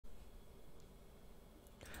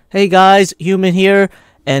Hey guys, Human here,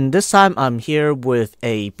 and this time I'm here with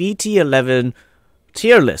a BT11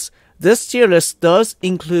 tier list. This tier list does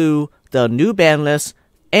include the new ban list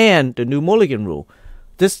and the new mulligan rule.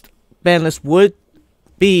 This ban list would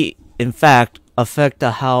in fact, affect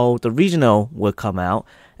how the regional would come out,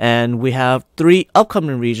 and we have 3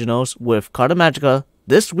 upcoming regionals with Carta Magica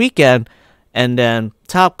this weekend, and then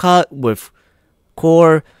Top Cut with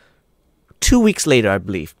Core 2 weeks later, I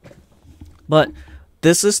believe. But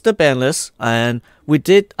this is the ban list, and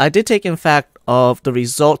I did take in fact of the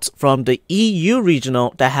results from the EU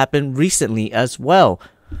regional that happened recently as well.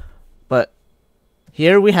 But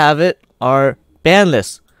here we have it, our ban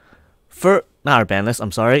list. Not our ban list,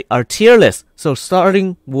 I'm sorry, our tier list. So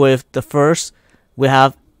starting with the first, we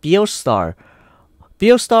have Beostar.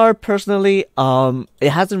 Beostar, personally, it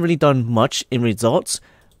hasn't really done much in results.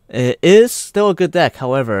 It is still a good deck,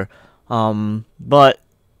 however, but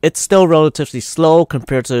it's still relatively slow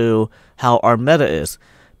compared to how our meta is.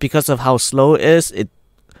 Because of how slow it is, it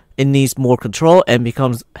needs more control and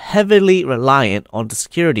becomes heavily reliant on the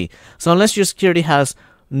security. So unless your security has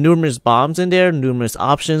numerous bombs in there, numerous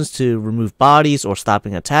options to remove bodies or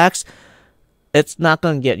stopping attacks, it's not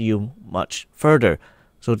going to get you much further.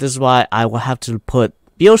 So this is why I will have to put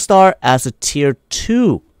Beostar as a tier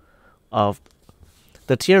 2 of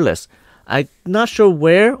the tier list. I'm not sure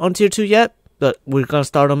where on tier 2 yet, but we're going to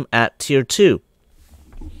start them at tier 2.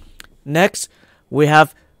 Next, we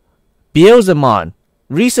have Beelzemon.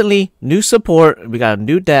 Recently, new support, we got a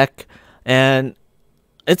new deck, and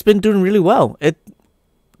it's been doing really well. It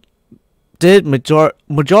did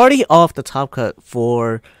majority of the top cut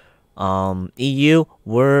for EU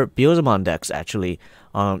were Beelzemon decks, actually.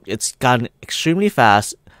 It's gotten extremely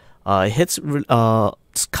fast. It's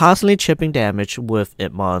constantly chipping damage with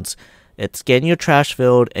Itmons. It's getting your trash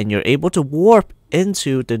filled, and you're able to warp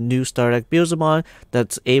into the new star deck Beelzemon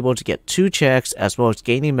that's able to get 2 checks, as well as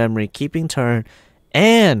gaining memory, keeping turn,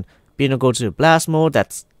 and being able to go to blast mode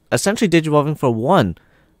that's essentially digivolving for 1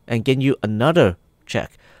 and getting you another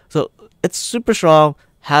check. So it's super strong,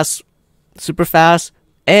 has super fast,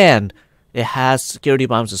 and it has security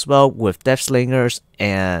bombs as well with Death Slingers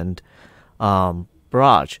and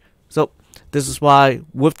Barrage. So this is why,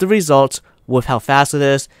 with the results, with how fast it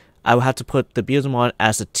is, I will have to put the Beelzemon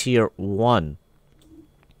as a tier 1.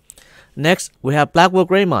 Next, we have Blackwell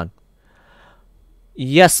Greymon.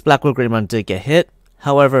 Yes, Blackwell Greymon did get hit.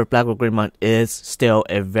 However, Blackwell Greymon is still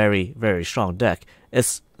a very, very strong deck.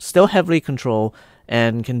 It's still heavily controlled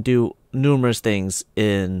and can do numerous things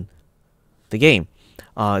in the game.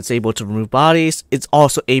 It's able to remove bodies. It's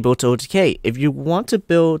also able to OTK. If you want to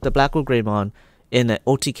build the Blackwell Greymon in an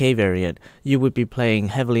OTK variant, you would be playing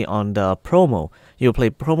heavily on the promo. You'll play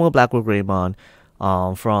promo Blackwell Greymon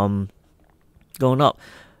from going up.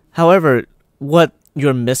 However, what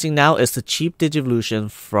you're missing now is the cheap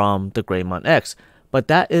Digivolution from the Greymon X. But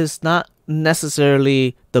that is not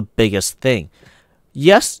necessarily the biggest thing.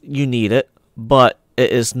 Yes, you need it, but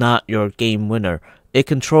it is not your game winner. It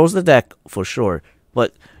controls the deck for sure,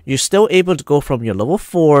 but you're still able to go from your level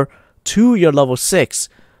 4 to your level 6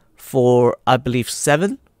 for, I believe,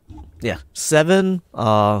 7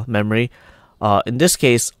 memory. In this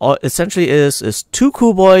case, essentially is 2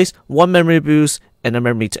 cool boys, 1 memory boost, and a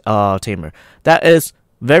memory tamer. That is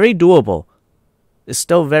very doable. It's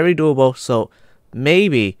still very doable, so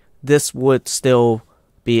maybe this would still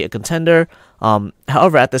be a contender.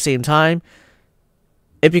 However, at the same time,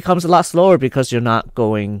 it becomes a lot slower because you're not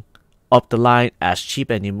going up the line as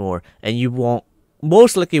cheap anymore, and you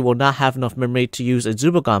most likely will not have enough memory to use a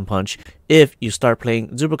Zubagon Punch if you start playing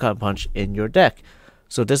Zubagon Punch in your deck.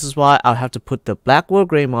 So this is why I'll have to put the Blackwell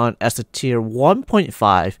Greymon as a tier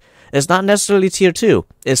 1.5. It's not necessarily tier 2.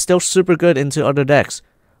 It's still super good into other decks,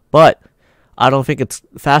 but I don't think it's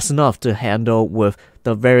fast enough to handle with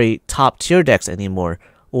the very top tier decks anymore,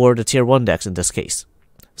 or the tier 1 decks in this case.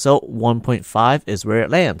 So 1.5 is where it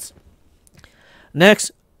lands.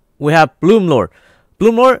 Next, we have Bloomlord.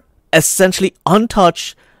 Bloomlord, essentially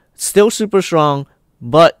untouched, still super strong,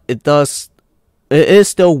 but it is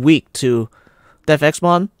still weak to Def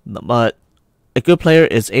Xmon, but a good player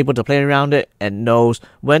is able to play around it and knows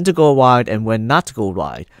when to go wide and when not to go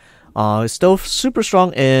wide. It's still super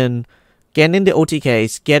strong in getting the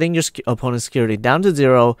OTKs, getting your opponent's security down to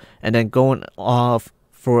 0, and then going off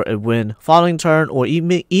for a win following turn, or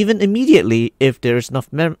even immediately if there's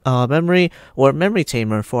enough memory or memory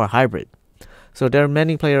tamer for a hybrid. So there are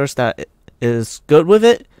many players that is good with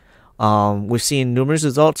it. We've seen numerous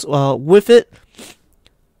results with it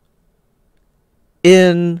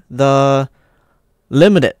in the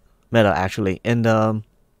limited meta, actually. In the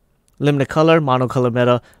limited color, monocolor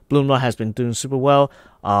meta, Bloomer has been doing super well.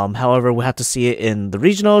 However, we have to see it in the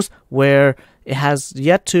regionals where it has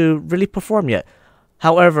yet to really perform yet.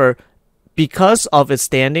 However, because of its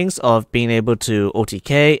standings of being able to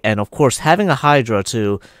OTK and of course having a Hydra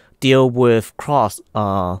to deal with cross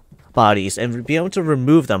bodies and be able to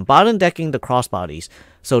remove them, bottom decking the cross bodies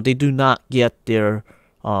so they do not get their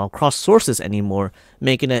cross sources anymore,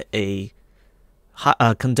 making it a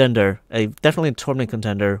contender, definitely a tournament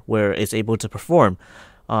contender where it's able to perform.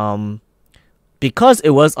 Because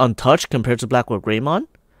it was untouched compared to Blackwood Greymon,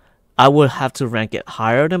 I would have to rank it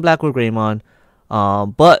higher than Blackwood Greymon,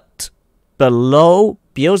 but below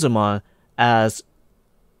Beelzemon as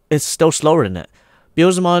it's still slower than it.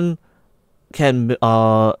 Beelzemon can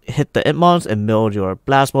hit the Itmons and mill your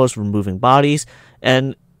Blastmos, removing bodies,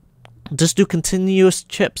 and just do continuous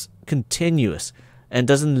chips, and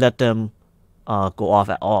doesn't let them go off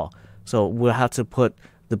at all. So we'll have to put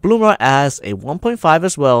the Bloomer as a 1.5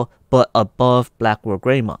 as well, but above Blackwood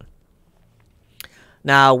Greymon.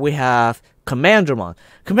 Now we have Commandramon.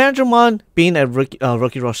 Commandramon, being a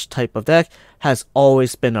Rookie Rush type of deck, has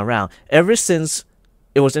always been around. Ever since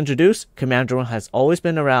it was introduced, Commandramon has always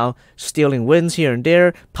been around, stealing wins here and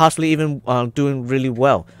there, possibly even doing really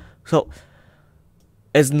well. So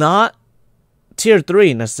it's not tier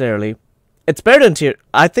 3 necessarily. It's better than tier...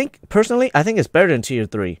 Personally, I think it's better than tier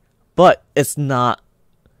 3, but it's not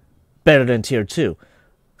better than tier 2.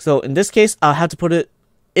 So in this case, I'll have to put it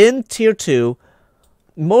in tier 2,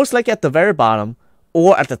 most likely at the very bottom,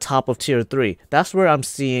 or at the top of tier 3. That's where I'm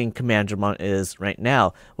seeing Commandramon is right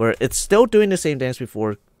now, where it's still doing the same dance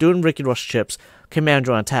before, doing Rookie Rush chips,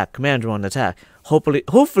 Commandramon attack, Commandramon attack.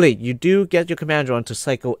 Hopefully you do get your Commandramon to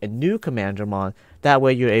cycle a new Commandramon. That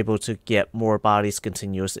way you're able to get more bodies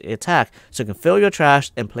continuously attack, so you can fill your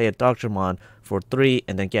trash and play a Darkdramon for 3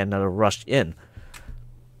 and then get another rush in.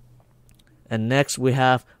 And next we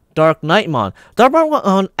have Dark Knightmon. Dark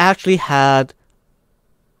Knightmon actually had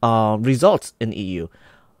results in EU.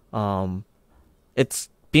 It's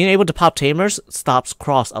being able to pop Tamers stops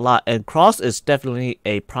Cross a lot, and Cross is definitely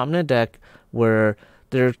a prominent deck where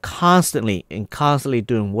they're constantly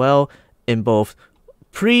doing well in both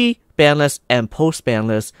pre-banlist and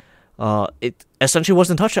post-banlist. It essentially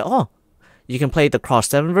wasn't touched at all. You can play the Cross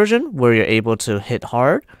 7 version where you're able to hit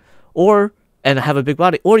hard and have a big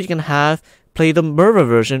body, or you can play the Merva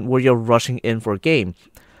version where you're rushing in for a game.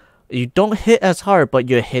 You don't hit as hard, but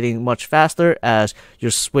you're hitting much faster as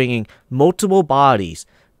you're swinging multiple bodies.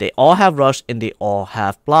 They all have rush and they all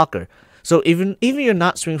have blocker. So even you're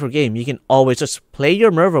not swinging for game, you can always just play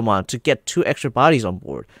your Mervamon to get 2 extra bodies on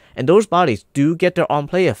board. And those bodies do get their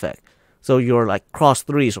on-play effect. So your like cross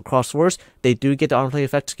 3s or cross 4s, they do get the on-play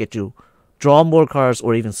effect to get you draw more cards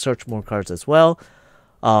or even search more cards as well.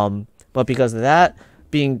 But because of that,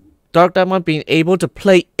 being Dark Diamond being able to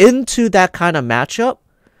play into that kind of matchup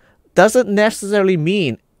doesn't necessarily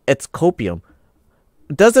mean it's copium.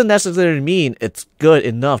 Doesn't necessarily mean it's good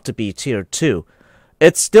enough to be tier 2.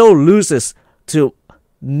 It still loses to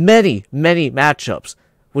many matchups,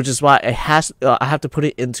 which is why I have to put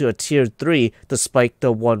it into a tier 3 despite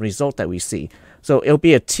the one result that we see. So it'll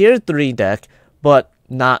be a tier 3 deck, but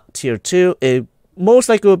not tier 2. It most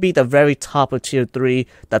likely will be the very top of tier 3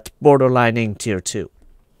 that's borderlining tier 2.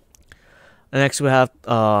 And next we have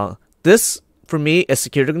this for me is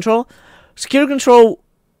Security Control. Security Control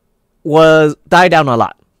died down a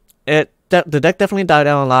lot. The deck definitely died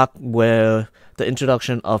down a lot with the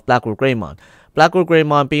introduction of Blackwood Greymon. Blackwood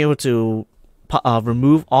Greymon being able to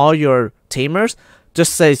remove all your Tamers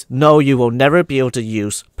just says no, you will never be able to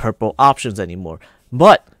use purple options anymore.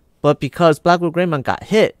 But because Blackwood Greymon got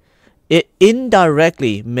hit, it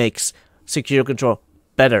indirectly makes Security Control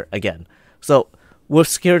better again. So with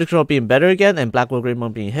Security Control being better again and Blackwood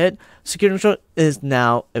Greymon being hit, Security Control is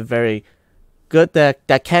now a very good deck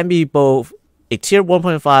that can be both a tier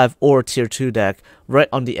 1.5 or tier 2 deck, right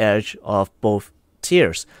on the edge of both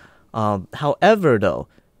tiers. However, though,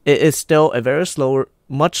 it is still a very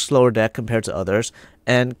much slower deck compared to others,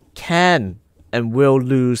 and can and will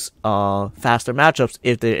lose faster matchups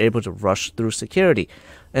if they're able to rush through security.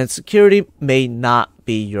 And security may not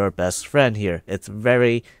be your best friend here. It's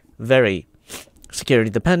very security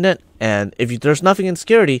dependent, and if there's nothing in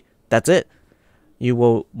security, that's it. You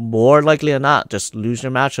will more likely than not just lose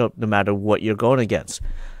your matchup no matter what you're going against.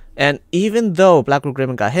 And even though Blackwood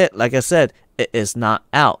Greymon got hit, like I said, it is not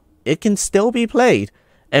out. It can still be played,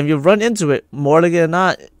 and if you run into it, more likely than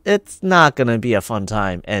not, it's not going to be a fun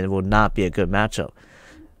time, and it will not be a good matchup.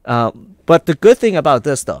 But the good thing about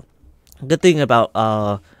this, though, good thing about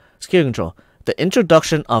Security Control, the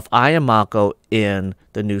introduction of Iron Mako in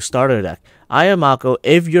the new starter deck. Iron Mako,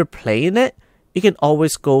 if you're playing it, you can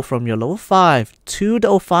always go from your level 5 to the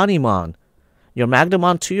Ophanimon, your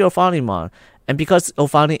Magnamon to your Ophanimon. And because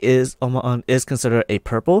Ophani is considered a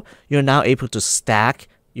purple, you're now able to stack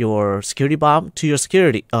your security bomb to your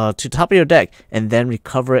security to top of your deck and then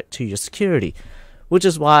recover it to your security, which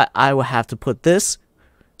is why I will have to put this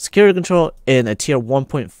security control in a tier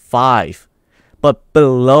 1.5, but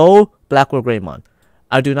below Blackwood Greymon.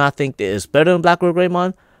 I do not think it is better than Blackwood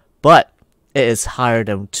Greymon, but it is higher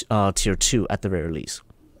than tier 2 at the very least.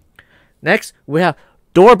 Next, we have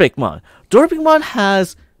Dorpigmon. Dorpigmon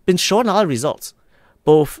has been showing a lot of results,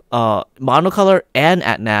 both monocolor and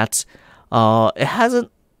at Nats.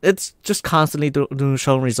 It's just constantly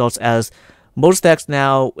showing results, as most decks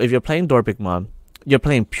now, if you're playing Dorpigmon, you're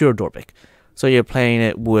playing pure Dorpig. So you're playing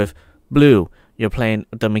it with blue, you're playing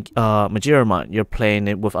the Majiramon, you're playing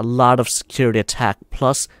it with a lot of security attack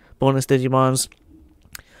plus bonus Digimons.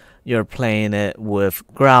 You're playing it with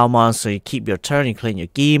Growlmon, so you keep your turn, you clean your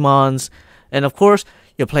Giimons. And of course,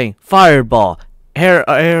 you're playing Fireball, Hair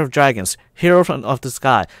of Dragons, Hero of the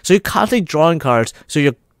Sky. So you're constantly drawing cards, so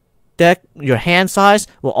your deck, your hand size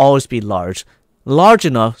will always be large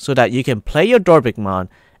enough so that you can play your Dorpigmon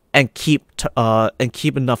and keep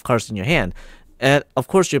enough cards in your hand. And of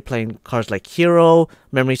course, you're playing cards like Hero,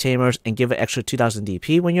 Memory Tamers, and give it extra 2000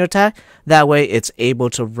 DP when you attack. That way, it's able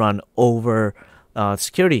to run over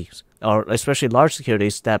securities, or especially large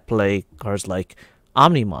securities that play cards like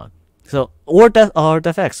Omnimon, so or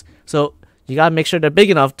Defx. So you gotta make sure they're big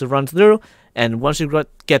enough to run through. And once you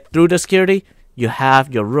get through the security, you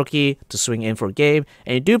have your rookie to swing in for a game,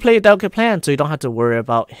 and you do play a delicate plan, so you don't have to worry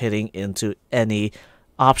about hitting into any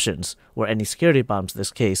options or any security bombs in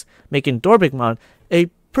this case, making Dorpigmon a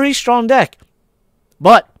pretty strong deck.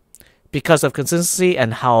 But because of consistency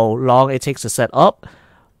and how long it takes to set up,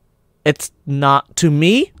 it's not, to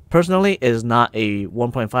me personally, it is not a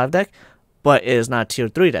 1.5 deck, but it is not a tier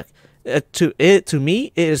 3 deck. To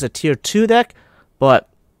me, it is a tier 2 deck, but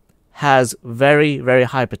has very, very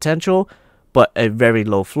high potential, but a very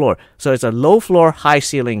low floor. So it's a low floor, high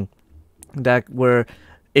ceiling deck where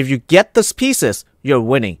if you get the pieces, you're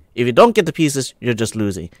winning. If you don't get the pieces, you're just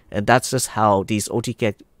losing. And that's just how these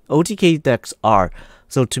OTK decks are.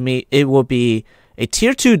 So to me, it will be a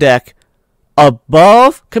tier 2 deck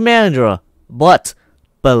above Commandra, but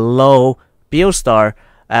below Beostar,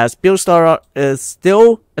 as Beostar is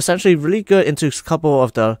still essentially really good into a couple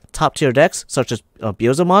of the top tier decks, such as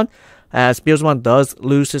Beelzemon, as Beelzemon does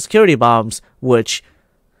lose his security bombs, which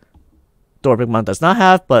Dorpigmon does not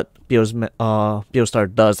have, but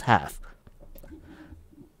Beostar does have.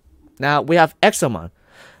 Now we have Examon.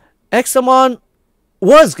 Examon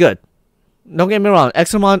was good. Don't get me wrong,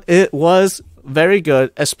 Examon, it was very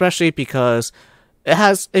good, especially because it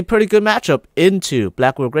has a pretty good matchup into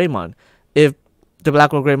Blackwood Greymon. If the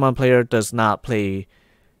Blackwood Greymon player does not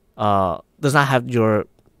have your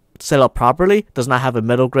set up properly, does not have a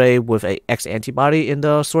Metal Gray with a X antibody in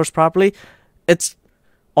the source properly, it's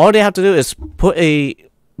all they have to do is put a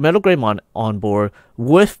Metal Greymon on board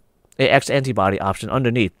with a X antibody option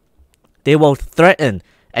underneath. They will threaten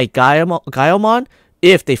a Gaiomon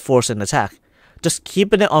if they force an attack. Just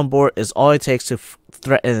keeping it on board is all it takes to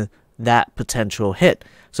threaten that potential hit,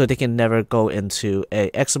 so they can never go into a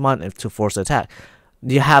Examon to force an attack.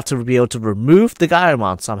 You have to be able to remove the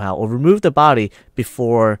Gaiomon somehow, or remove the body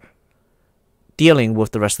before dealing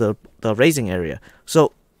with the rest of the raising area.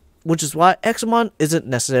 So, which is why Examon isn't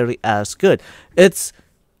necessarily as good. It's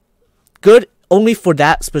good only for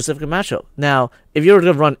that specific matchup. Now, if you were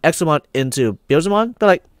to run Examon into Beelzemon, they're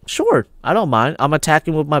like, sure, I don't mind. I'm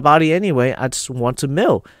attacking with my body anyway. I just want to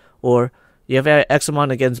mill. Or you have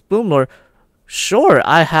Examon against Boomlord. Sure,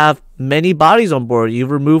 I have many bodies on board. You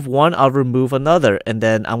remove one, I'll remove another. And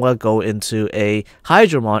then I'm going to go into a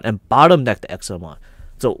Hydramon and bottom deck the Examon.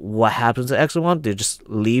 So what happens to Examon? They just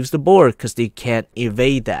leaves the board because they can't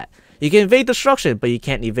evade that. You can evade destruction, but you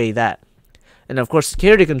can't evade that. And of course,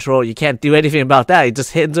 security control, you can't do anything about that. You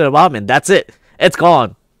just hit into the bomb and that's it. It's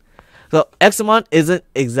gone. So Examon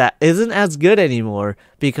isn't as good anymore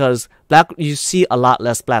because you see a lot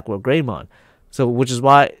less Blackwood Greymon. So which is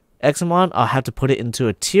why Examon, I'll have to put it into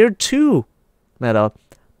a tier 2 meta,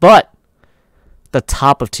 but the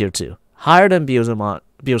top of tier 2, higher than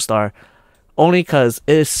Beostar, only because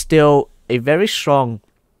it is still a very strong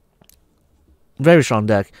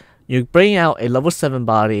deck. You bring out a level 7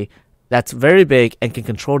 body that's very big and can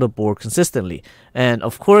control the board consistently. And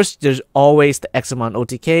of course, there's always the Examon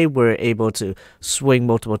OTK. We're able to swing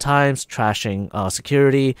multiple times, trashing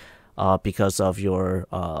security, because of your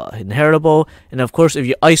inheritable. And of course, if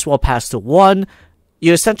you Ice Wall pass to 1,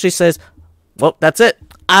 you essentially says, well, that's it.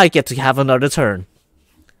 I get to have another turn.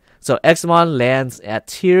 So Xmon lands at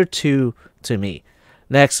tier 2 to me.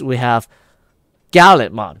 Next, we have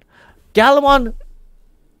Gallantmon. Gallantmon,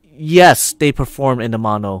 yes, they perform in the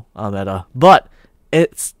mono meta, but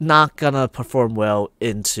it's not gonna perform well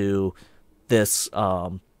into this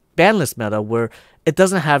banlist meta where it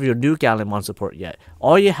doesn't have your new Gallantmon support yet.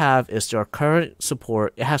 All you have is your current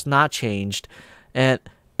support. It has not changed, and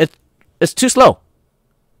it's too slow.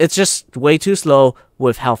 It's just way too slow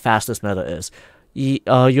with how fast this meta is.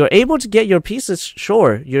 You're able to get your pieces,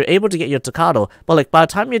 sure. You're able to get your Tocado, but like by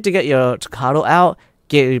the time you have to get your Tocado out,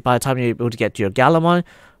 by the time you're able to get your Gallantmon,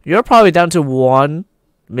 you're probably down to 1,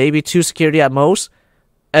 maybe 2 security at most.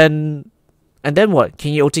 And then what?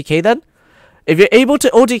 Can you OTK then? If you're able to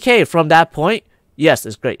OTK from that point, yes,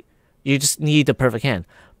 it's great. You just need the perfect hand.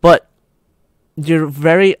 But you're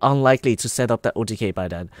very unlikely to set up that OTK by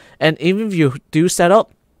then. And even if you do set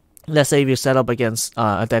up, let's say if you set up against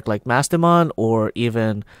a deck like Mastermon or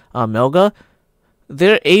even Melga,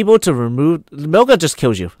 they're able to remove... Melga just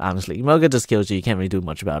kills you, honestly. Melga just kills you. You can't really do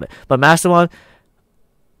much about it. But Mastermon,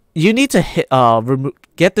 you need to hit,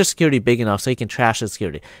 get their security big enough so you can trash the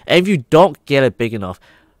security. And if you don't get it big enough,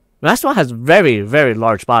 Mastermon has very, very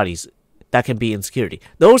large bodies that can be in security.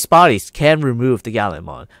 Those bodies can remove the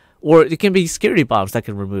Gallantmon. Or it can be security bombs that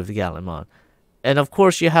can remove the Gallantmon. And of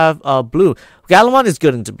course, you have blue. Gallantmon is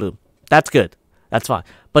good into blue. That's good. That's fine.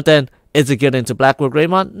 But then, is it good into Black or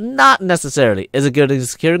Greymon? Not necessarily. Is it good into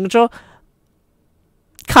security control?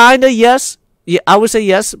 Kinda, yes. Yeah, I would say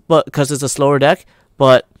yes, but because it's a slower deck.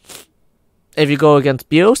 But if you go against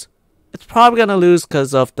Bios, it's probably gonna lose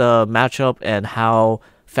because of the matchup and how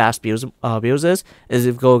fast Bios is. If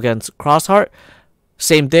you go against Crossheart,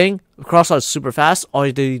 same thing. Crossheart is super fast. All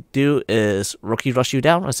you do is rookie rush you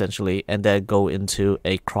down essentially, and then go into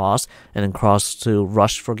a cross, and then cross to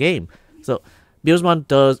rush for game. So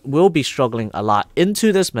Biosmon will be struggling a lot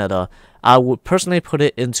into this meta. I would personally put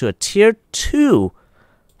it into a tier 2.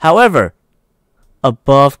 However,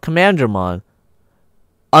 above Commandermon,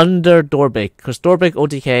 under Dorbig, because Dorbig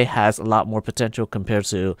OTK has a lot more potential compared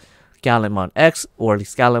to Gallantmon X, or at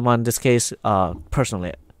least Gallantmon in this case,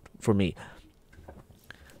 personally, for me.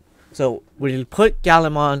 So we put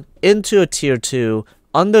Gallantmon into a tier 2,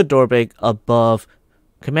 under Dorbig, above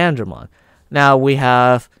Commandermon. Now we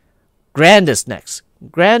have Grandis next.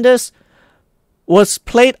 Grandis was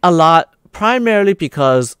played a lot primarily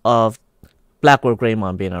because of Black or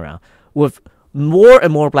Greymon being around. With more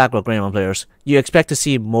and more Black or Greymon players, you expect to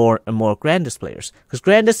see more and more Grandis players. Because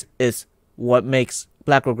Grandis is what makes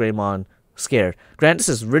Black or Greymon scared. Grandis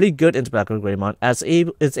is really good into Black or Greymon, as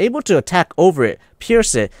it's able to attack over it,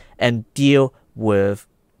 pierce it, and deal with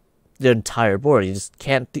the entire board. You just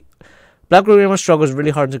can't... Black or Greymon struggles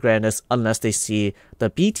really hard into Grandis unless they see the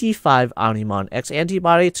BT5 Omnimon X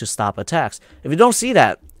antibody to stop attacks. If you don't see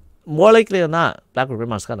that, more likely than not, Black or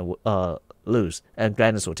Greymon is going to lose, and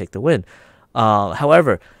Grandis will take the win.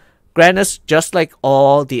 However, Grandis, just like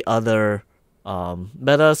all the other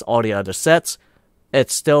metas, all the other sets,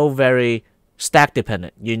 it's still very stack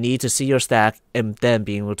dependent. You need to see your stack and then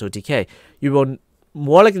being able to OTK. You will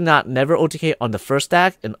more likely not never OTK on the first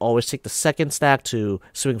stack and always take the second stack to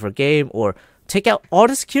swing for game, or take out all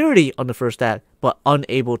the security on the first stack but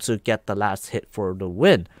unable to get the last hit for the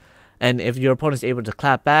win. And if your opponent is able to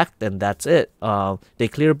clap back, then that's it. They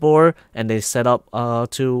clear board and they set up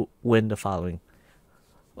to win the following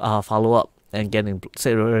follow up, and getting,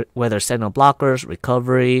 say, whether sending blockers,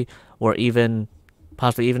 recovery, or even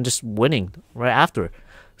possibly even just winning right after.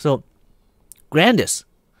 So Grandis,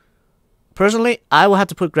 personally, I will have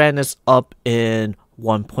to put Grandis up in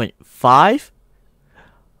 1.5,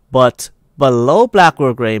 but below Black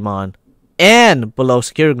or Greymon and below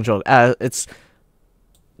security control. It's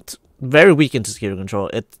very weak into security control.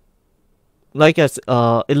 It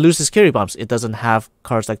loses security bombs. It doesn't have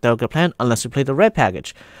cards like Delicate Plan unless you play the red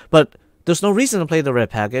package. But there's no reason to play the red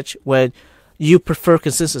package when you prefer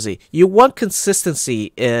consistency. You want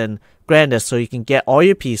consistency in Grandis so you can get all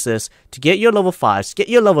your pieces to get your level 5s, get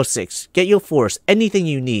your level 6, get your 4s, anything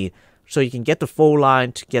you need, so you can get the full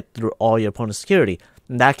line to get through all your opponent's security.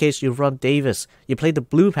 In that case, you run Davis. You play the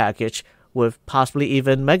blue package with possibly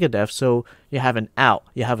even Megadeth, so you have an out.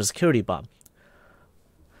 You have a security bomb.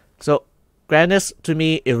 So Grandis, to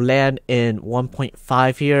me, it will land in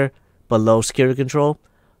 1.5 here, below security control,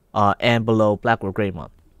 and below Black or Greymon.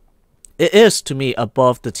 It is, to me,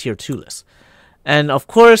 above the tier 2 list. And of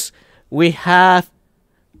course, we have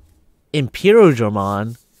Imperial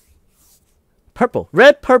Dramon. Purple.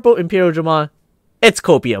 Red, purple Imperial Dramon. it's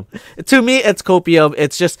copium. To me, it's copium.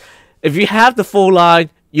 It's just, if you have the full line,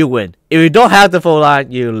 you win. If you don't have the full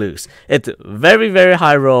line, you lose. It's very, very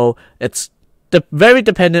high roll. It's very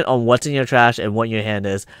dependent on what's in your trash and what your hand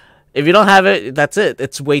is. If you don't have it, that's it.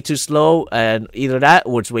 It's way too slow, and either that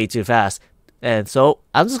or it's way too fast. And so,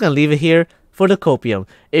 I'm just going to leave it here for the copium.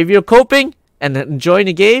 If you're coping and enjoying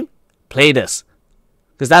the game, play this.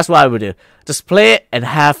 Because that's what I would do. Just play it and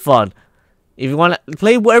have fun. If you want to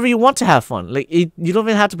play whatever you want to have fun. Like, you don't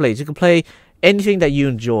even have to play. You can play anything that you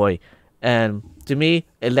enjoy. And to me,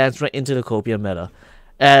 it lands right into the copium meta.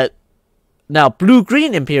 Now,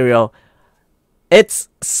 blue-green Imperial, it's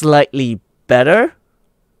slightly better,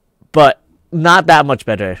 but not that much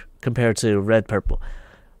better compared to red-purple.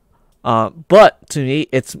 But to me,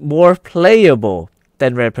 it's more playable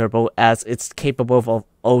than red-purple, as it's capable of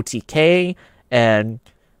OTKing and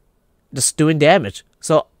just doing damage.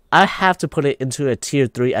 So I have to put it into a tier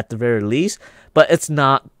 3 at the very least, but it's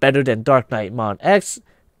not better than Dark Knight Mon X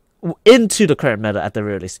into the current meta at the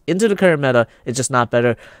very least. Into the current meta, it's just not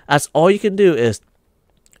better, as all you can do is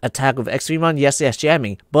attack with X3Mon. Yes, it has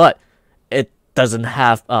jamming, but it doesn't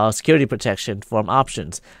have security protection from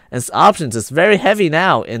options. And options is very heavy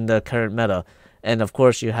now in the current meta. And of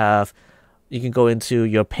course, you can go into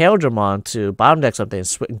your Paildramon to bottom deck something and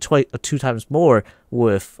swing 2 times more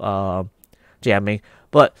with jamming.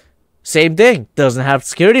 But same thing, doesn't have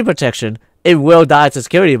security protection. It will die to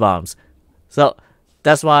security bombs. So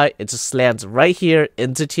that's why it just lands right here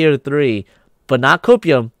into tier 3, but not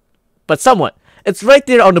copium, but somewhat. It's right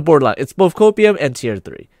there on the borderline. It's both copium and tier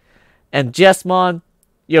 3. And Jesmon,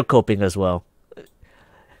 you're coping as well.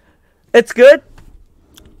 It's good.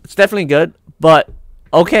 It's definitely good. But,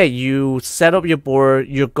 okay, you set up your board.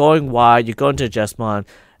 You're going wide. You're going to Jesmon.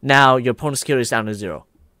 Now, your opponent's security is down to 0.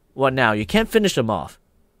 What now? You can't finish them off.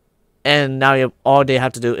 And now all they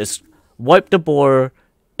have to do is wipe the board,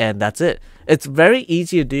 and that's it. It's very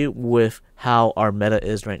easy to do with how our meta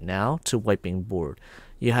is right now to wiping board.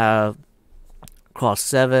 You have cross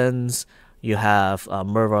 7s. You have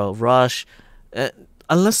Merva Rush.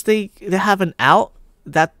 Unless they have an out,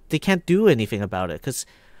 that they can't do anything about it, because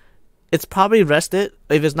it's probably rested.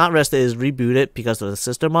 If it's not rested, it's rebooted because of the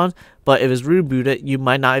sister mon. But if it's rebooted, you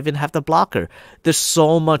might not even have the blocker. There's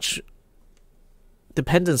so much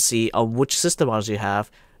dependency on which system mons you have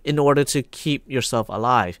in order to keep yourself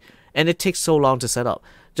alive, and it takes so long to set up.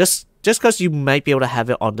 Just because you might be able to have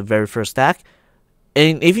it on the very first stack,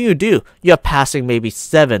 and if you do, you're passing maybe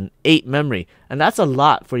 7, 8 memory, and that's a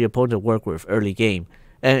lot for your opponent to work with early game.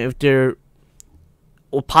 And if they're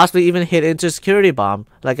will possibly even hit into security bomb,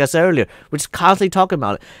 like I said earlier, which is constantly talking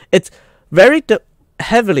about it. It's very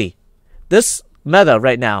heavily, this meta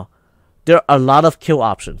right now, there are a lot of kill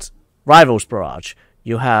options. Rivals Barrage,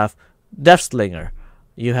 you have Death Slinger,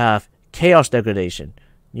 you have Chaos Degradation,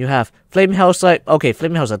 you have Flame Hellsight. Okay,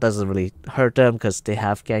 Flame Hellsight doesn't really hurt them because they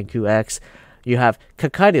have Ganku X. You have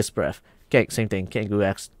Cocytus Breath, same thing, Ganku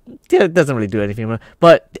X. It doesn't really do anything,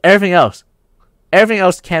 but everything else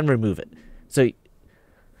can remove it. So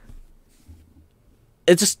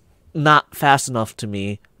it's just not fast enough to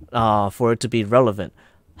me for it to be relevant.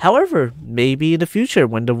 However, maybe in the future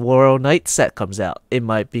when the Royal Knight set comes out, it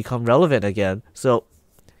might become relevant again. So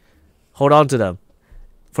hold on to them.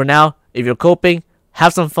 For now, if you're coping,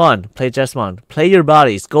 have some fun. Play Jesmon. Play your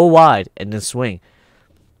bodies. Go wide and then swing.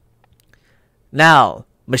 Now,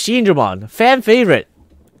 Machine Dramon, fan favorite.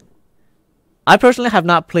 I personally have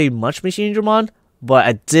not played much Machine Dramon, but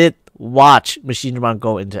I did watch Machine Dramon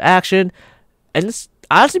go into action, and it's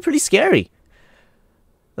honestly pretty scary.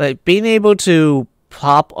 Like, being able to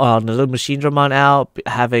pop on the little Machine Dramon out,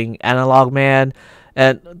 having Analog Man,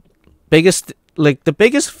 and the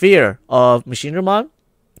biggest fear of Machine Dramon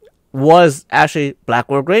was actually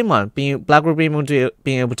Blackwood Greymon,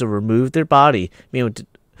 being able to remove their body,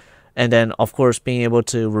 and then of course being able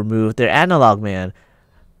to remove their Analog Man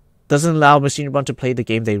doesn't allow Machine Dramon to play the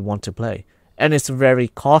game they want to play, and it's very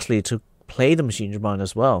costly to play the Machine Dramon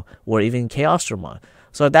as well, or even Chaos Dramon.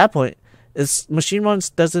 So at that point, Machine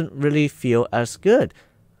Dramon doesn't really feel as good,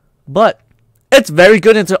 but it's very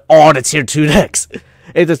good into all the tier 2 decks.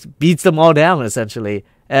 It just beats them all down essentially.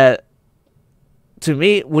 To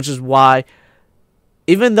me, which is why,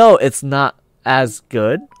 even though it's not as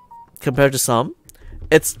good compared to some,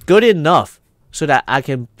 it's good enough so that I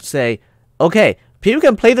can say, okay, people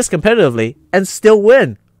can play this competitively and still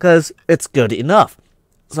win because it's good enough.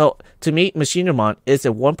 So to me, Machine Dramon is a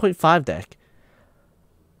 1.5 deck,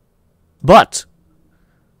 but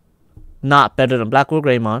not better than Blackwood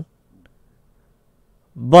Greymon.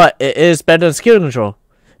 But it is better than Skill Control.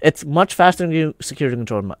 It's much faster than security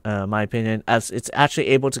control, in my opinion, as it's actually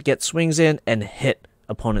able to get swings in and hit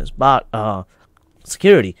opponent's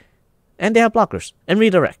security. And they have blockers and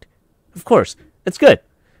redirect. Of course, it's good.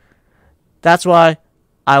 That's why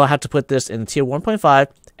I will have to put this in tier 1.5.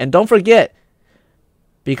 And don't forget,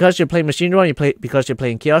 because you're playing Machine Run, because you're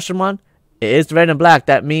playing Chaos Dramon, it is red and black.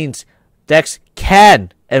 That means decks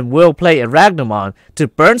can and will play a Ragnamon to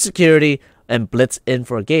burn security and blitz in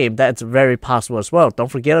for a game. That's very possible as well.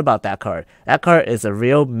 Don't forget about that card. That card is a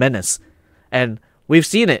real menace. And we've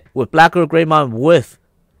seen it with Black or Greymon with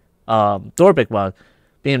Dorbigmon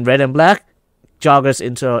being red and black, joggers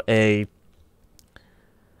into a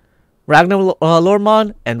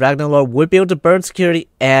Ragnarlordmon, and Ragnarlord would be able to burn security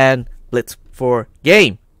and blitz for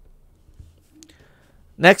game.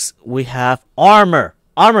 Next, we have Armor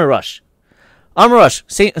Rush. Armor Rush,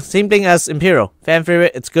 same thing as Imperial. Fan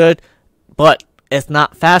favorite, it's good, but it's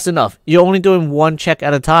not fast enough. You're only doing one check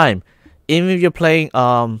at a time. Even if you're playing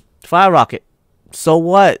Fire Rocket, so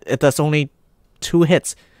what? It does only 2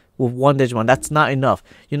 hits with 1 Digimon. That's not enough.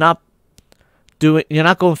 You're not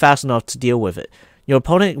going fast enough to deal with it. Your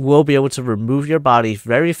opponent will be able to remove your body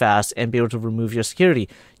very fast and be able to remove your security.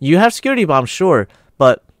 You have security bomb, sure,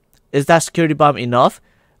 but is that security bomb enough?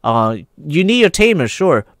 You need your tamers,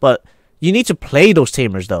 sure, but you need to play those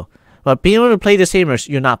tamers though. But being able to play the tamers,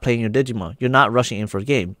 you're not playing your Digimon. You're not rushing in for a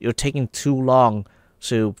game. You're taking too long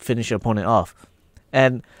to finish your opponent off.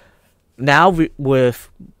 And now with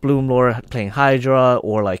Bloomlord playing Hydra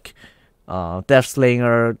or like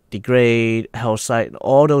Deathslinger, Degrade, Hellsight,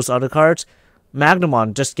 all those other cards,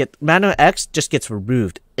 Magnamon X just gets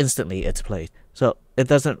removed instantly it's played. So it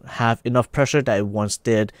doesn't have enough pressure that it once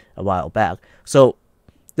did a while back. So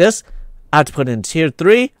this, I have to put in tier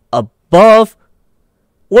 3, above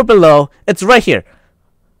or below. It's right here.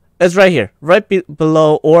 It's right here. Right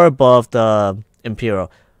below or above the Imperial.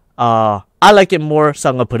 I like it more, so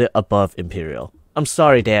I'm going to put it above Imperial. I'm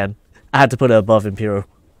sorry, Dan. I had to put it above Imperial.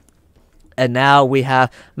 And now we have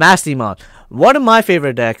Mastimon. One of my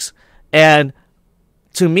favorite decks. And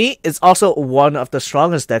to me, it's also one of the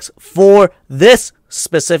strongest decks for this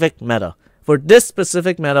specific meta. For this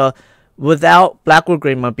specific meta, without Blackwood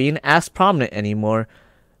Greymon being as prominent anymore.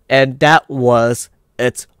 And that was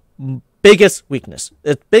its biggest weakness.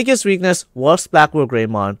 Its biggest weakness was Blackwood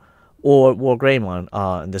Greymon, or War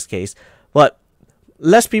Greymon in this case. But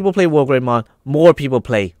less people play War Greymon, more people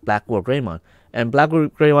play Blackwood Greymon. And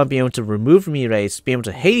Blackwood Greymon being able to remove Mirays, being able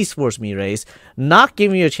to Hades Force Mirays, not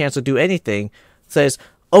giving you a chance to do anything, says,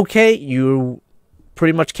 okay, you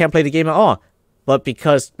pretty much can't play the game at all. But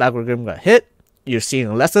because Blackwood Greymon got hit, you're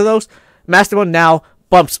seeing less of those. Mastimon now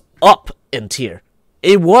bumps up in tier.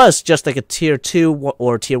 It was just like a tier 2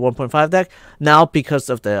 or tier 1.5 deck. Now, because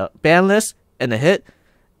of the ban list and the hit,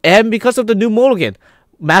 and because of the new Mulligan,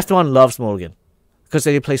 Mastimon loves Mulligan. Because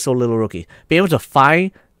they play so little rookie. Being able to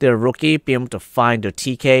find their rookie, being able to find their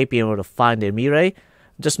TK, being able to find their Mirai,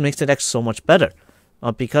 just makes the deck so much better.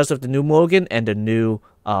 Because of the new Mulligan and the new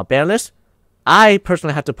ban list, I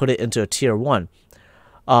personally have to put it into a tier 1.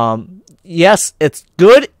 Yes, it's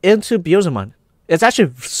good into Beelzemon. It's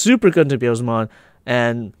actually super good into Beelzemon,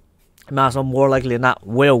 and Mastimon more likely than not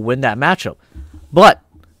will win that matchup. But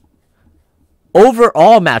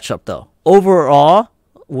overall matchup though, overall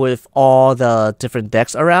with all the different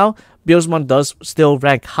decks around, Beelzemon does still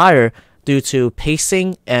rank higher due to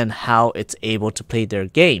pacing and how it's able to play their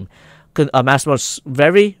game. Mastimon's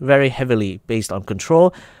very, very heavily based on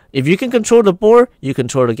control. If you can control the board, you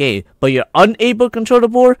control the game. But you're unable to control the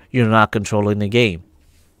board, you're not controlling the game.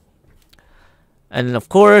 And of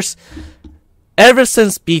course, ever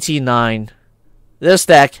since BT9, this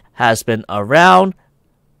deck has been around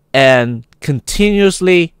and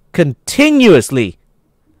continuously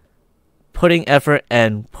putting effort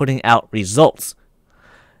and putting out results.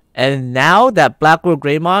 And now that Blackwood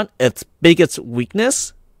Greymon, its biggest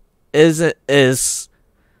weakness is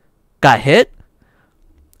got hit.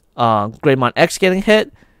 Greymon X getting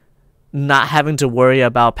hit, not having to worry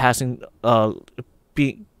about passing,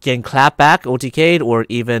 getting clapped back, OTK'd, or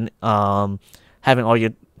even having all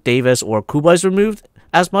your Davis or Kubais removed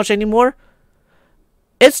as much anymore.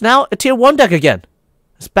 It's now a tier 1 deck again.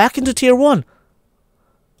 It's back into tier 1.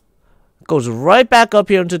 Goes right back up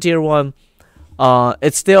here into tier 1.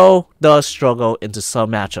 It still does struggle into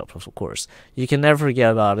some matchups, of course. You can never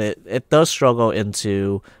forget about it. It does struggle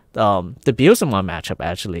into the Beelzemon matchup,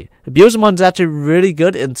 actually. The Beelzemon is actually really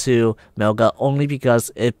good into Melga only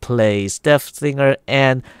because it plays Deathslinger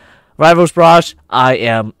and Rivals Barrage. I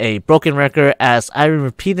am a broken record as I'm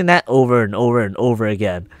repeating that over and over and over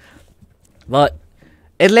again. But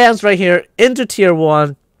it lands right here into tier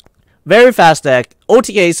 1. Very fast deck.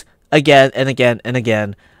 OTKs again and again and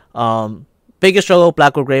again. Biggest struggle,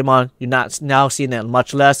 Black or Greymon. You're not now seeing it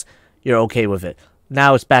much less. You're okay with it.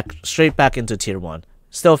 Now it's back straight back into tier 1.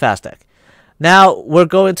 Still fast deck. Now we're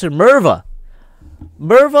going to Merva.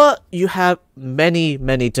 Merva, you have many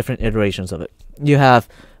different iterations of it. You have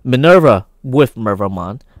Minerva with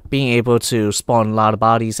Mervamon, being able to spawn a lot of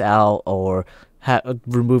bodies out, or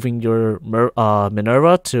removing your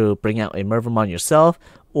Minerva to bring out a Mervamon yourself,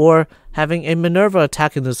 or having a Minerva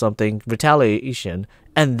attack into something, retaliation,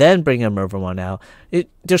 and then bring a Mervamon out.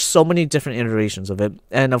 There's so many different iterations of it.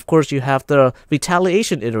 And of course you have the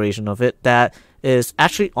retaliation iteration of it that is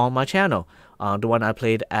actually on my channel. The one I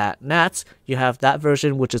played at Nats, you have that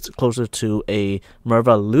version, which is closer to a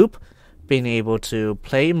Merva loop, being able to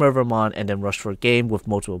play Mervamon and then rush for a game with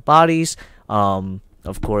multiple bodies.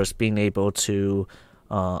 Of course, being able to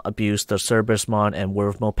abuse the Cerberusmon and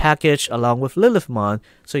Werewolfmon package along with Lilithmon,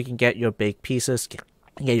 so you can get your big pieces,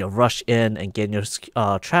 get your rush in, and get your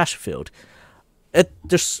trash filled.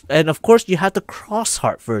 And of course, you have the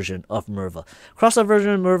Crossheart version of Merva. Crossheart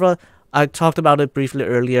version of Merva, I talked about it briefly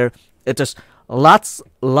earlier. It just lots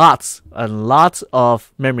and lots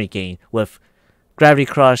of memory gain with Gravity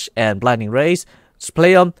Crush and Blinding Rays. Just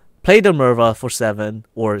play them. Play the Merva for 7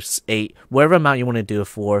 or 8, whatever amount you want to do it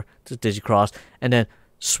for, to Digicross, and then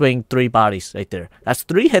swing 3 bodies right there. That's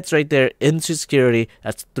 3 hits right there into security.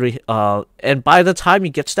 That's 3. And by the time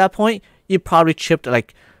you get to that point, you probably chipped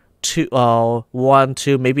like 1,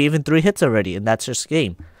 2, maybe even 3 hits already, and that's just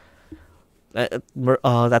game.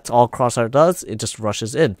 That's all Crossheart does. It just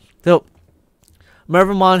rushes in. So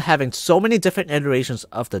Mervamon having so many different iterations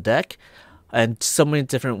of the deck and so many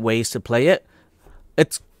different ways to play it.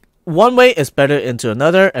 It's one way is better into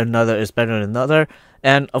another, another is better than another,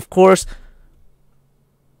 and of course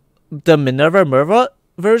the Minerva Merva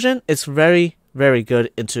version is very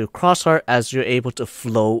good into Crossheart, as you're able to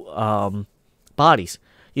float bodies.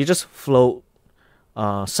 You just float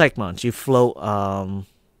Psychmons, you float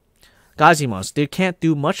Gazimons. They can't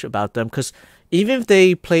do much about them, because even if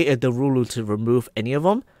they play a Darulu to remove any of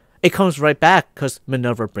them, it comes right back because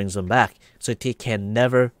Minerva brings them back. So they can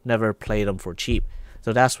never play them for cheap.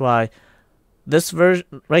 So that's why this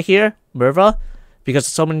version right here, Merva, because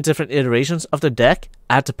so many different iterations of the deck,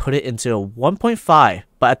 I had to put it into a 1.5.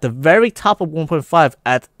 But at the very top of 1.5,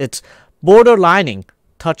 at its borderlining,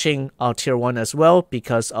 touching tier 1 as well,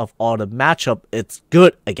 because of all the matchup it's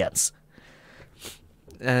good against.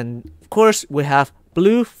 And of course, we have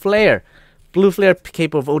Blue Flare. Blue Flare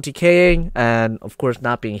capable of OTKing, and of course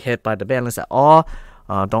not being hit by the BANLIST at all.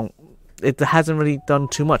 It hasn't really done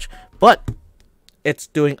too much, but it's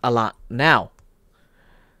doing a lot now.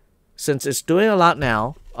 Since it's doing a lot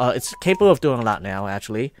now, it's capable of doing a lot now,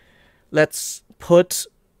 actually. Let's put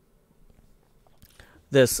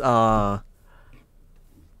this Blue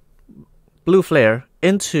Flare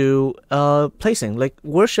into placing. Like,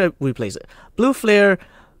 where should we place it? Blue Flare,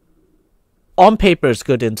 on paper, is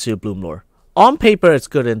good into Bloomlore. On paper, it's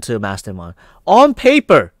good into Mastemon. On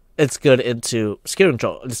paper, it's good into Skill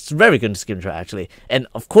Control. It's very good into Skill Control, actually. And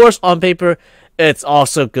of course, on paper, it's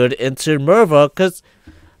also good into Merva, because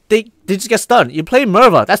they just get stunned. You play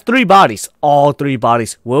Merva, that's 3 bodies. All 3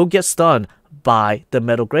 bodies will get stunned by the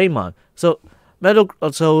Metal Greymon. So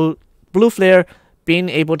Blue Flare being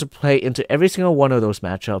able to play into every single one of those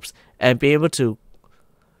matchups and be able to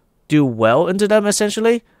do well into them,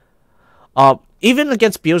 essentially. Even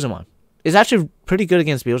against Beelzemon. It's actually pretty good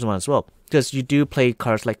against Beelzemon as well, because you do play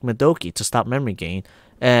cards like Madoki to stop memory gain,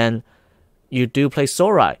 and you do play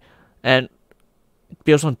Sorai, and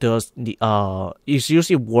Beelzemon does is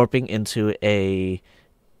usually warping into a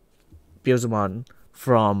Beelzemon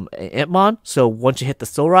from an Impmon, so once you hit the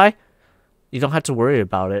Sorai, you don't have to worry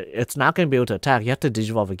about it. It's not going to be able to attack. You have to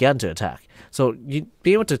Digivolve again to attack. So you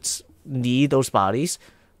be able to need those bodies.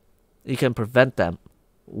 You can prevent them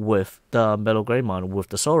with the Metal Greymon, with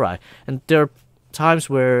the Sorai. And there are times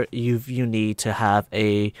where you need to have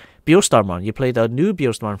a Beelstarmon. You play the new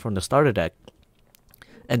Beelstarmon from the starter deck,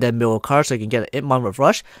 and then mill a card so you can get an Impmon with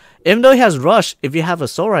Rush. Even though he has Rush, if you have a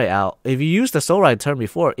Sorai out, if you use the Sorai turn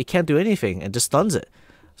before, it can't do anything and just stuns it.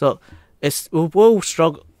 So it will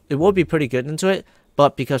struggle. It will be pretty good into it,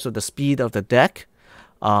 but because of the speed of the deck,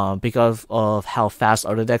 because of how fast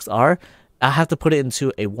other decks are, I have to put it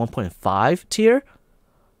into a 1.5 tier.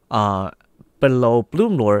 Below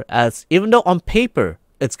Bloomlore, as even though on paper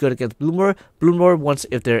it's good against Bloomlore, once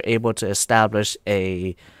if they're able to establish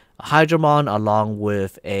a Hydramon along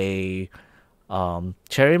with a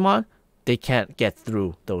Cherrymon, they can't get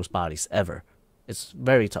through those bodies ever. It's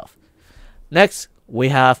very tough. Next, we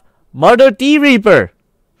have Mother D Reaper.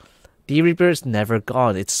 B Reaper is never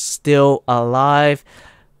gone. It's still alive.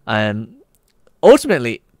 And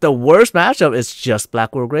ultimately, the worst matchup is just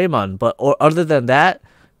Black War Greymon. But other than that,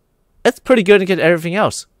 it's pretty good against everything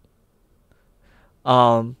else.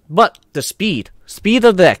 But the speed of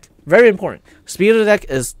the deck, very important. Speed of the deck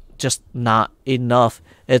is just not enough.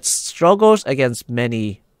 It struggles against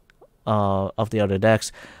many of the other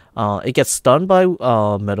decks. It gets stunned by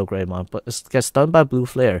Metal Greymon, but it gets stunned by Blue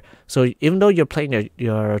Flare. So even though you're playing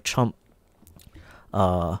your chump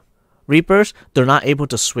Reapers, they're not able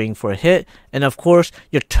to swing for a hit. And of course,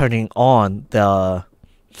 you're turning on the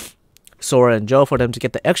Sora and Joe for them to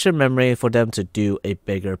get the extra memory for them to do a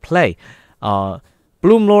bigger play.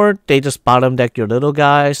 Bloomlord, they just bottom deck your little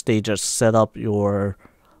guys. They just set up your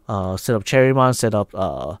Cherrymon, set up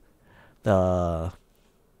the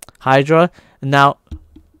Hydra. And now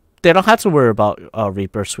they don't have to worry about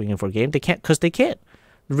Reaper swinging for game. They can't, because they can't.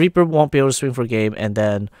 Reaper won't be able to swing for game, and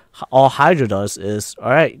then all Hydra does is,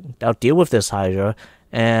 alright, I'll deal with this Hydra.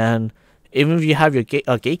 And even if you have your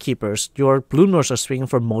gatekeepers, your Bloomlords are swinging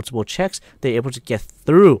for multiple checks. They're able to get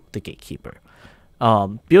through the gatekeeper.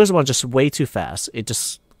 BO1 just way too fast. It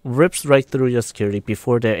just rips right through your security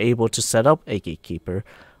before they're able to set up a gatekeeper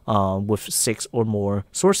with 6 or more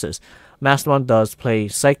sources. Mastodon does play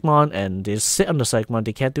Psychmon, and they sit on the Psychmon.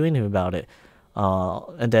 They can't do anything about it.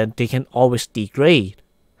 And then they can always degrade.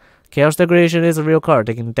 Chaos Degradation is a real card.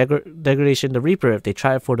 They can Degradation the Reaper if they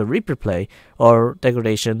try for the Reaper play, or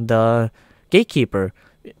Degradation the Gatekeeper,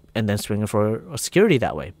 and then swing for security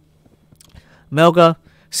that way. Melga,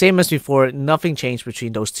 same as before, nothing changed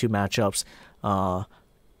between those two matchups.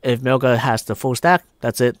 If Melga has the full stack,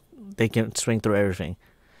 that's it. They can swing through everything.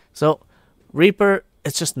 So, Reaper,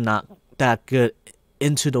 it's just not that good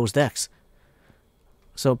into those decks.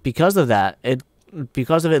 So because of that,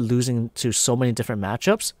 because of it losing to so many different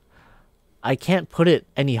matchups, I can't put it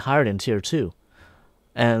any higher than tier 2.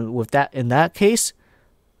 And with that, in that case,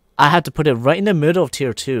 I had to put it right in the middle of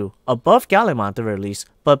tier 2, above Gallimon at the very least,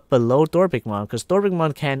 but below Dorbigmon, because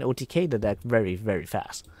Dorbigmon can OTK the deck very, very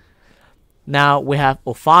fast. Now we have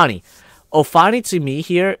Ophani. Ophani to me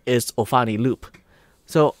here is Ophani Loop.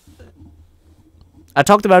 So I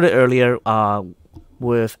talked about it earlier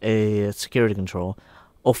with a security control.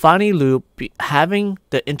 Ophani Loop having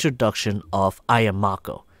the introduction of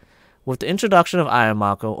Ayamako. With the introduction of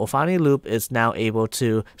Ayamako, Ophani Loop is now able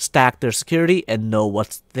to stack their security and know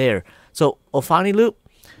what's there. So Ophani Loop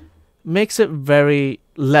makes it a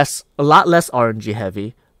lot less RNG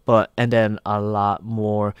heavy, and then a lot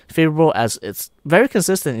more favorable as it's very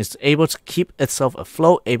consistent. It's able to keep itself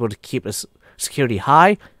afloat, able to keep its security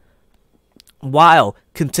high, while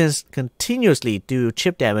continuously do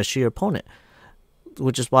chip damage to your opponent.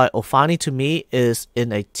 Which is why Ophani to me is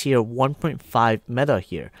in a tier 1.5 meta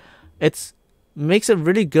here. It makes it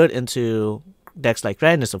really good into decks like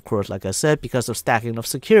Grandness, of course, like I said, because of stacking of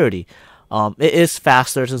security. It is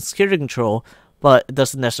faster than security control, but it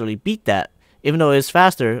doesn't necessarily beat that. Even though it's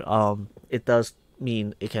faster, it does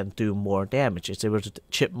mean it can do more damage. It's able to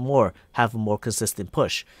chip more, have a more consistent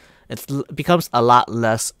push. It becomes a lot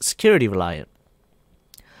less security reliant.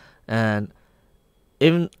 And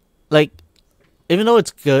even though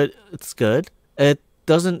it's good, it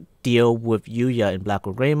doesn't deal with Yuya in Black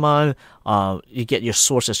or Greymon. You get your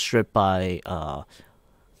sources stripped by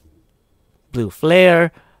Blue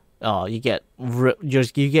Flare. You get your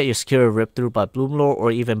security ripped through by Bloomlord,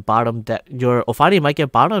 or even bottom deck. Your Ophani might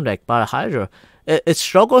get bottom deck by Hydra. It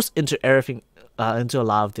struggles into everything, into a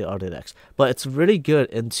lot of the other decks, but it's really good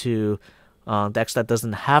into decks that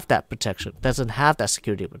doesn't have that protection, doesn't have that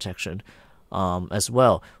security protection, as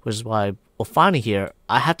well. Which is why Ophani here,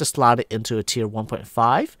 I have to slot it into a tier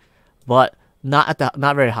 1.5, but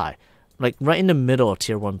not very high, like right in the middle of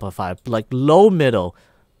tier 1.5, like low middle,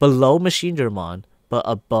 below Machine Germon, but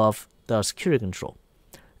above the security control.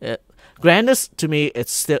 Grandness to me, it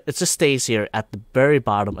just stays here at the very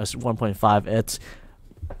bottom as 1.5. It's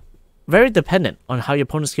very dependent on how your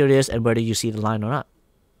opponent's security is and whether you see the line or not.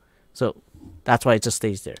 So that's why it just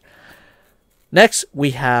stays there. Next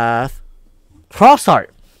we have Crossheart.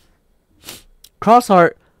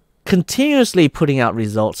 Crossheart continuously putting out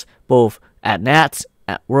results both at Nats,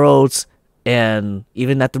 at Worlds, and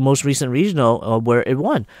even at the most recent regional where it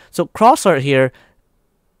won. So Crossheart here,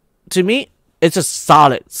 to me, it's a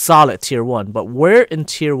solid tier 1. But where in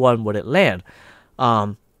tier 1 would it land?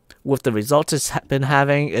 With the results it's been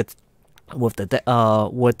having, with the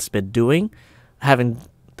what's been doing, having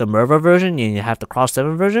the Merva version and you have the Cross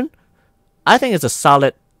 7 version, I think it's a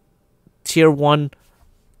solid tier 1,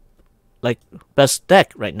 like, best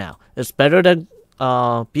deck right now. It's better than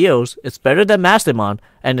Bios, it's better than Mastodon,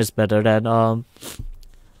 and it's better than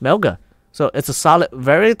Melga. So it's a solid,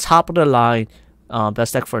 very top of the line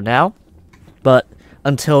best deck for now. But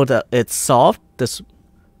until it's solved, this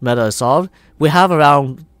meta is solved, we have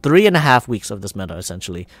around 3.5 weeks of this meta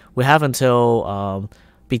essentially. We have until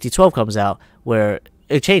BT12 comes out where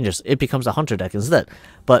it changes. It becomes a hunter deck instead.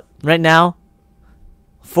 But right now,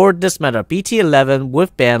 for this meta, BT11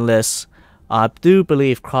 with BANLIST, I do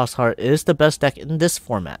believe Crossheart is the best deck in this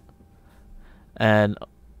format. And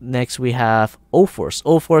next we have O-Force.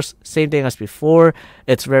 O-Force, same thing as before.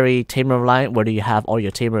 It's very tamer reliant, whether you have all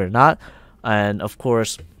your tamer or not. And of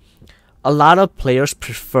course, a lot of players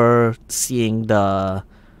prefer seeing the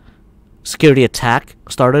security attack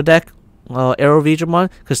starter deck Arrow Vegemon,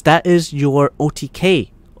 because that is your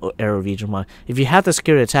OTK Arrow Vegemon. If you have the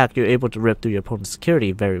security attack, you're able to rip through your opponent's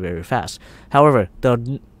security very, very fast. However,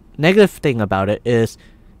 the negative thing about it is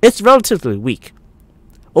it's relatively weak.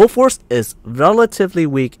 O-Force is relatively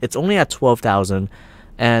weak. It's only at 12,000,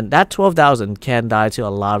 and that 12,000 can die to a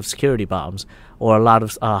lot of security bombs or a lot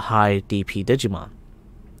of high DP Digimon.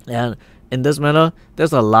 And in this meta,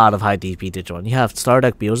 there's a lot of high DP Digimon. You have Star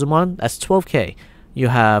Deck Beelzemon, that's 12k. You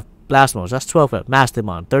have Blastmon, that's 12k.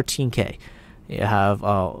 Mastimon, 13k. You have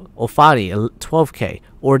Ophani, 12k.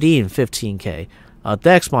 Ordine, 15k.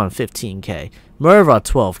 Dexmon, 15k. Merva,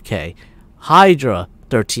 12k. Hydra,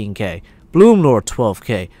 13k. Bloomlord,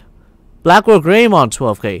 12k. Blackwell Greymon,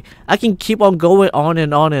 12k. I can keep on going on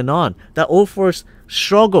and on and on. That O-Force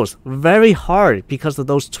struggles very hard because of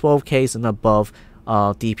those 12ks and above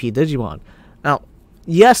DP Digimon. Now,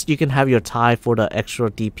 yes, you can have your tie for the extra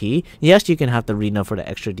DP. Yes, you can have the Rena for the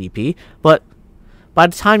extra DP. But by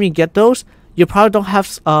the time you get those, you probably don't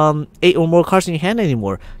have 8 or more cards in your hand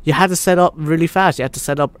anymore. You have to set up really fast. You have to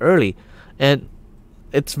set up early. And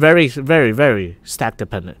it's very, very, very stack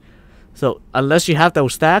dependent. So unless you have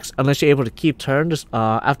those stacks, unless you're able to keep turns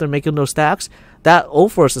after making those stacks, that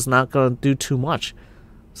O-Force is not going to do too much.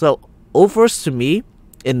 So O-Force to me,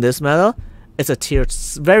 in this meta, it's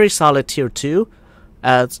a very solid tier 2.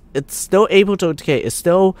 As it's still able to, okay, it's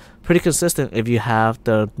still pretty consistent if you have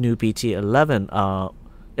the new BT11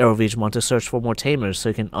 Arrow Vegemon to search for more tamers so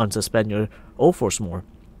you can unsuspend your O-Force more.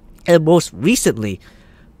 And most recently,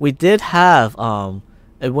 we did have a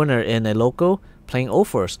winner in a local playing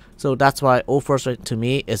O-Force. So that's why O-Force to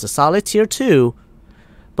me is a solid tier 2.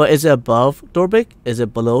 But is it above Dorbic? Is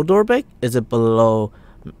it below Dorbic? Is it below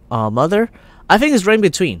Mother? I think it's right in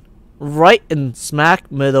between. Right in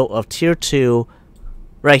smack middle of tier 2.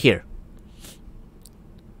 Right here.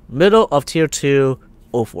 Middle of tier 2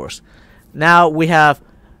 O-Force. Now we have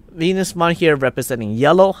Venusmon here representing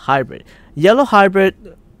Yellow Hybrid. Yellow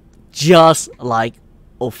Hybrid, just like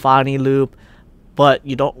Ophani Loop, but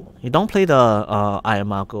you don't play the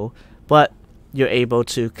Ayamako, but you're able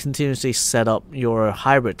to continuously set up your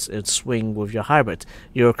hybrids and swing with your hybrids.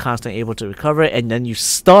 You're constantly able to recover it, and then you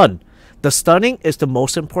stun. The stunning is the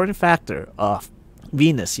most important factor of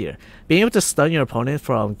Venus here. Being able to stun your opponent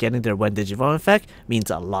from getting their When Digivon effect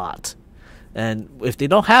means a lot. And if they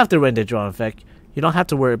don't have the When Digivon effect, you don't have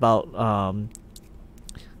to worry about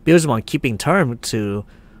Beelzemon keeping turn to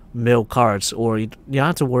mill cards, or you don't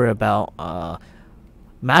have to worry about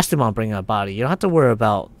Mastimon bringing a body. You don't have to worry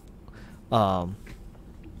about Melga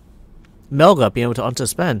being able to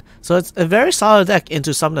unsuspend. So it's a very solid deck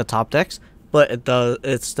into some of the top decks, but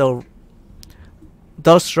it still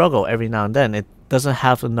does struggle every now and then. It doesn't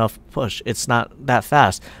have enough push. It's not that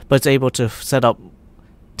fast, but it's able to set up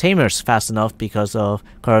tamers fast enough because of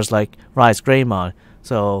cards like Rise Greymon.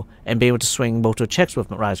 So, and be able to swing multiple checks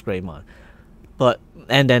with Rise Greymon.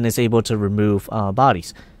 And then it's able to remove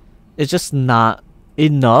bodies. It's just not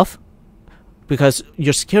enough because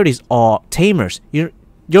your securities are tamers. Your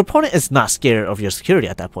opponent is not scared of your security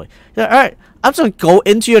at that point. You're like, alright, I'm just going to go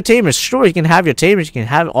into your tamers. Sure, you can have your tamers, you can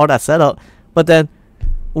have all that set up, but then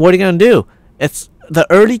what are you going to do? It's the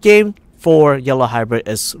early game for Yellow Hybrid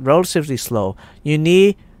is relatively slow. You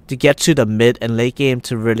need to get to the mid and late game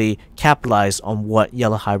to really capitalize on what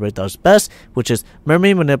Yellow Hybrid does best, which is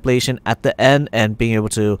memory manipulation at the end and being able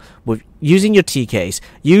to, with using your TKs,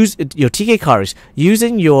 use your TK cards,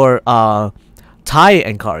 using your tie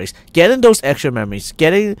and cards, getting those extra memories,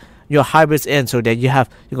 getting your hybrids in so that you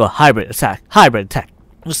go hybrid attack,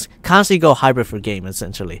 just constantly go hybrid for game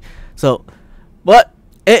essentially. So, but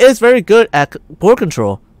it is very good at board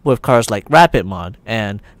control with cards like Rapidmon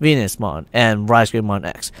and Venusmon and Rise Greymon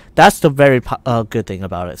X. That's the very good thing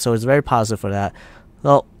about it. So it's very positive for that.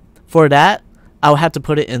 Well, for that, I would have to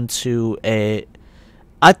put it into a...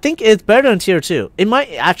 I think it's better than tier 2. It might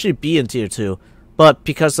actually be in tier 2, but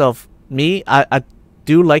because of me, I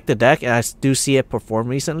do like the deck and I do see it perform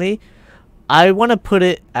recently. I want to put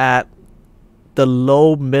it at the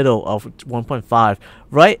low middle of 1.5,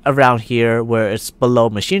 right around here where it's below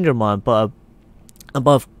Machinedramon, but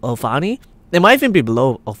above Alfani. It might even be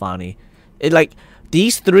below Alfani. It like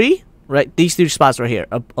these three, right? These three spots right here,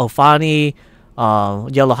 Alfani,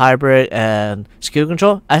 Yellow Hybrid, and Skill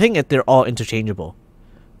Control. I think that they're all interchangeable.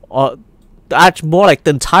 Actually, more like the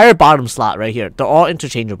entire bottom slot right here. They're all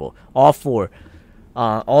interchangeable. All four.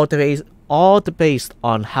 All based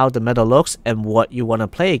on how the meta looks and what you want to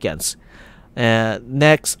play against. And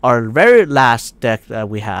next, our very last deck that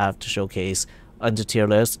we have to showcase on the tier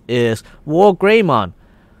list is War Greymon.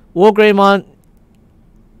 War Greymon,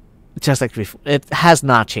 just like before, it has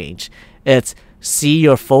not changed. It's see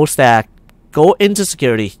your full stack, go into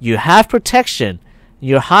security, you have protection,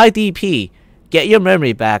 you're high DP, get your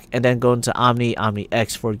memory back, and then go into Omni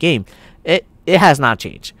X for a game. It has not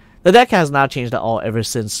changed. The deck has not changed at all ever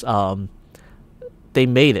since they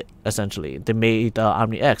made it, essentially. They made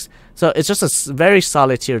Omni X. So it's just a very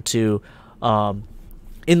solid tier 2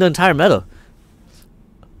 in the entire meta.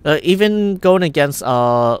 Even going against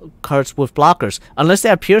cards with blockers, unless they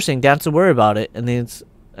have piercing, they have to worry about it, and then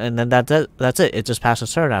that's it. It just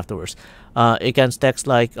passes turn afterwards. Against decks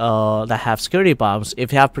like that have security bombs,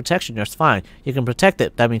 if you have protection, that's fine. You can protect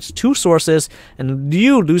it. That means 2 sources, and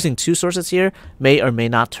you losing 2 sources here may or may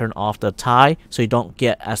not turn off the tie, so you don't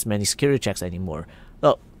get as many security checks anymore.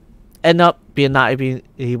 So end up not being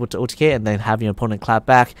able to OTK and then having your opponent clap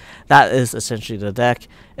back. That is essentially the deck.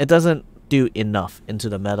 It doesn't do enough into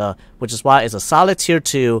the meta, which is why it's a solid tier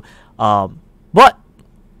 2, but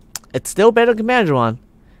it's still better than Commandramon.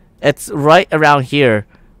 It's right around here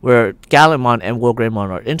where Gallantmon and War Greymon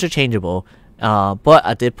are interchangeable, but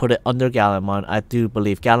I did put it under Gallantmon. I do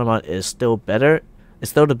believe Gallantmon is still better. It's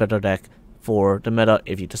still the better deck for the meta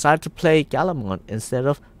if you decide to play Gallantmon instead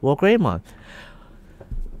of War Greymon.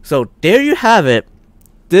 So there you have it.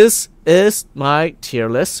 This is my tier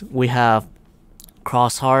list. We have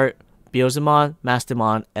Crossheart, Beelzemon,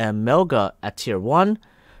 Mastemon, and Melga at tier 1.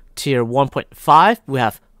 Tier 1.5, we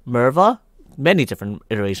have Merva, many different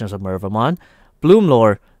iterations of Mervamon,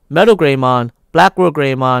 Bloomlore, Metal Greymon, Black War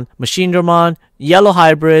Greymon, Machinedramon, Yellow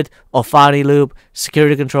Hybrid, Alfani Loop,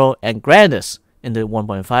 Security Control, and Grandis in the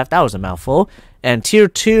 1.5. That was a mouthful. And tier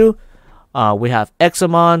 2, we have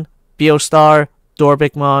Examon, Beostar,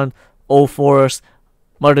 Dorbigmon, Old Forest,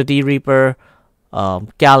 Mother D Reaper,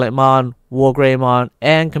 Gallantmon, War Greymon,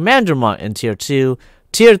 and Commandramon in tier 2.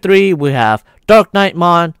 Tier 3, we have Dark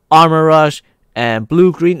Knightmon, Armor Rush, and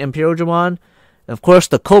Blue-Green Imperialdramon. Of course,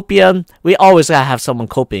 the Copium. We always gotta have someone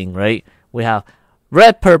coping, right? We have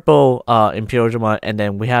Red-Purple Imperialdramon, and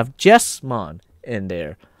then we have Jessmon in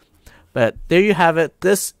there. But there you have it.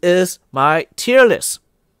 This is my tier list.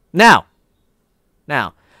 Now,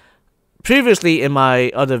 previously in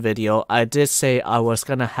my other video, I did say I was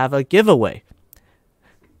gonna have a giveaway.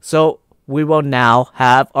 So we will now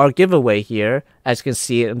have our giveaway here, as you can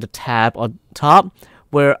see in the tab on top,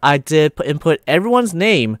 where I did input everyone's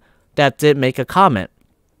name that did make a comment.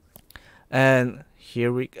 And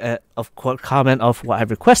here we of course comment of what I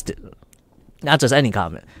requested, not just any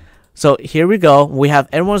comment. So here we go. We have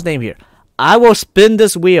everyone's name here. I will spin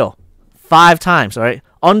this wheel 5 times. All right.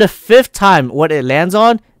 On the 5th time, what it lands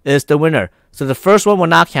on is the winner. So the first one will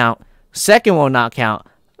not count. Second will not count.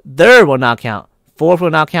 Third will not count. Fourth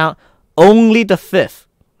will not count. Only the 5th.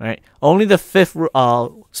 Right. Only the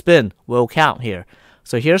 5th spin will count here.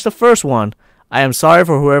 So here's the first one. I am sorry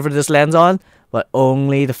for whoever this lands on, but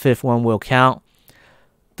only the 5th one will count.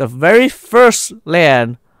 The very first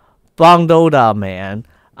land, Bongdoda Man.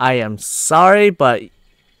 I am sorry, but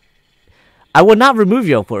I will not remove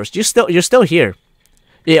you, of course. You're still here.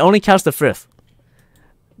 It only counts the 5th.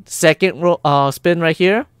 Second spin right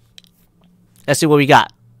here. Let's see what we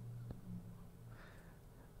got.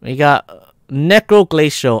 We got Necro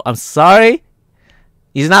Glacial. I'm sorry.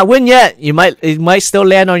 He's not win yet. It might still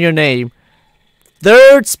land on your name.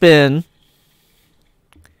 Third spin.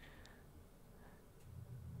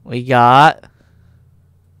 We got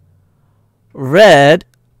Red.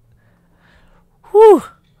 Whew.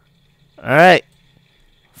 Alright.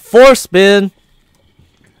 4th spin.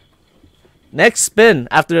 Next spin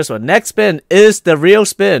after this one. Next spin is the real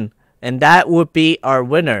spin. And that would be our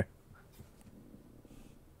winner.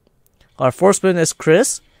 Our 4th spin is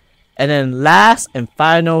Chris. And then last and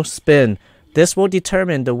final spin. This will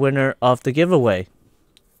determine the winner of the giveaway.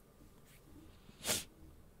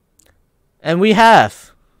 And we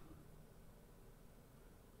have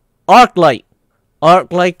Arclight.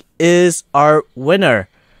 Arclight is our winner.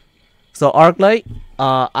 So Arclight,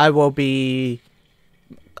 I will be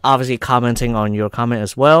obviously commenting on your comment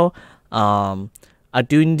as well. I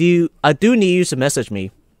do need you to message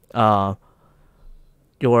me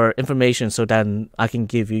your information so then I can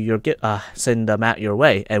give you your send the mat your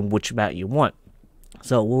way and which mat you want.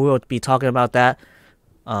 So we will be talking about that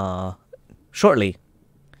shortly.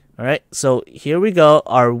 All right, so here we go.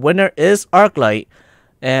 Our winner is Arclight,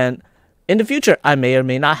 and in the future I may or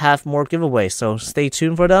may not have more giveaways, so stay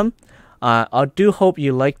tuned for them. I do hope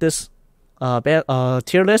you like this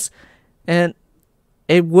tier list, and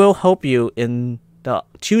it will help you in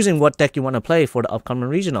choosing what deck you want to play for the upcoming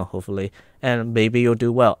regional, hopefully, and maybe you'll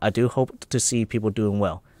do well. I do hope to see people doing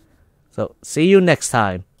well. So see you next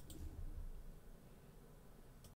time.